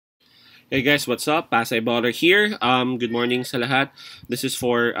Hey guys, what's up? Pasay Baller here. Good morning sa lahat. This is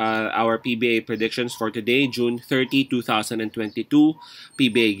for our PBA predictions for today, June 30, 2022,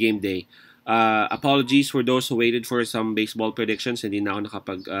 PBA Game Day. Apologies for those who waited for some baseball predictions. Hindi na ako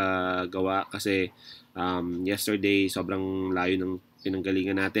nakapag-gawa kasi yesterday sobrang layo ng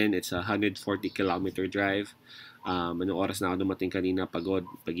pinanggalingan natin. It's a 140-kilometer drive. Anong oras na ako dumating kanina, pagod,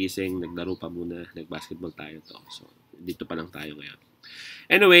 pagising, naglaro pa muna, nag-basketball tayo to. So, dito pa lang tayo ngayon.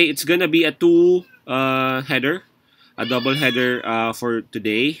 Anyway, it's gonna be a header, a double header for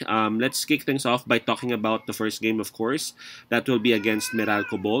today. Let's kick things off by talking about the first game, of course. That will be against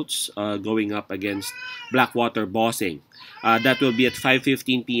Meralco Bolts, going up against Blackwater Bossing. That will be at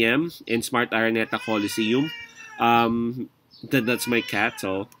 5:15 p.m. in Smart Araneta Coliseum. That's my cat,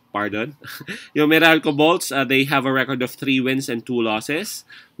 so pardon. Yung Meralco Bolts, they have a record of 3 wins and 2 losses,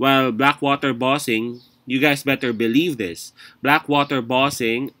 while Blackwater Bossing, you guys better believe this. Blackwater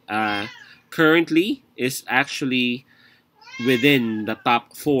Bossing currently is actually within the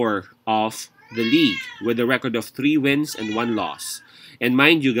top 4 of the league with a record of 3 wins and 1 loss. And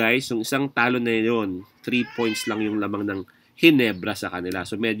mind you guys, yung isang talo na yun, 3 points lang yung lamang ng Hinebra sa kanila.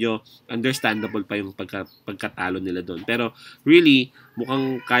 So medyo understandable pa yung pagkatalo nila doon. Pero really,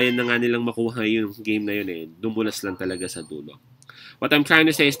 mukhang kaya na nga nilang makuha yung game na yun eh. Dumulas lang talaga sa dulo. What I'm trying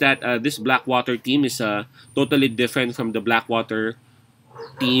to say is that this Blackwater team is totally different from the Blackwater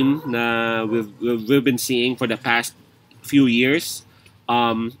team na we've been seeing for the past few years.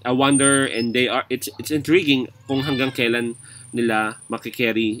 I wonder, and it's intriguing kung hanggang kailan nila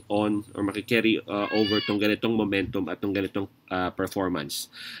makikarry on or makikarry over tong ganitong momentum at tong ganitong performance.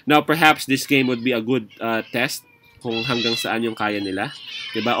 Now, perhaps this game would be a good test kung hanggang saan yung kaya nila.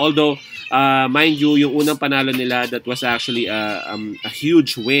 Diba? Although, mind you, yung unang panalo nila, that was actually a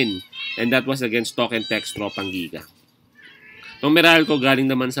huge win. And that was against Talk and Text Tropang Giga. Nung Meralco galing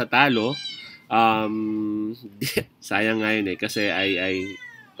naman sa talo, sayang nga yun eh. Kasi I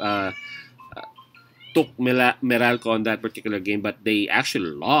took Meralco on that particular game, but they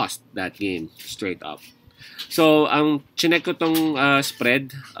actually lost that game straight up. So, ang chinek ko tong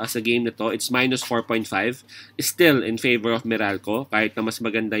spread sa game na to, it's minus 4.5. Still in favor of Meralco, kahit na mas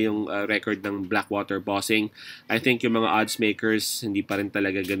maganda yung record ng Blackwater Bossing. I think yung mga odds makers, hindi pa rin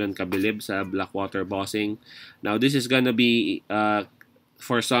talaga ganun kabilib sa Blackwater Bossing. Now, this is gonna be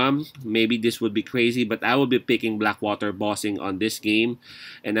for some, maybe this would be crazy, but I will be picking Blackwater Bossing on this game,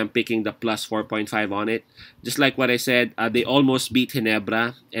 and I'm picking the plus 4.5 on it. Just like what I said, they almost beat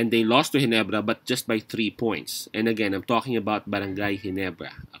Hinebra, and they lost to Hinebra, but just by 3 points. And again, I'm talking about Barangay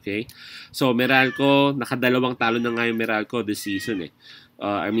Hinebra, okay? So, Meralco, nakadalawang talo na nga yung Meralco this season eh.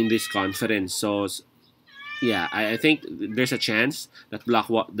 This conference. So, yeah, I think there's a chance that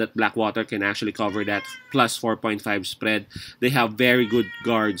Blackwater can actually cover that plus 4.5 spread. They have very good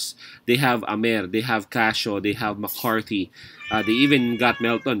guards. They have Amer, they have Casio, they have McCarthy. They even got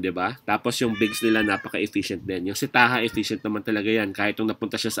Melton, di ba? Tapos yung bigs nila napaka-efficient din. Yung si Taha, efficient naman talaga yan. Kahit yung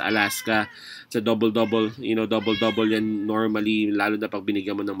napunta siya sa Alaska, sa double-double, double-double yan normally, lalo na pag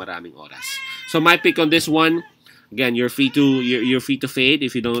binigyan mo ng maraming oras. So my pick on this one, again, you're free to fade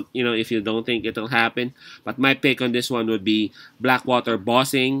if you don't think it'll happen. But my pick on this one would be Blackwater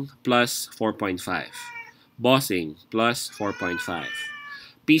Bossing plus 4.5. Bossing plus 4.5.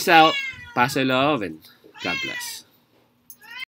 Peace out, pass love, and God bless.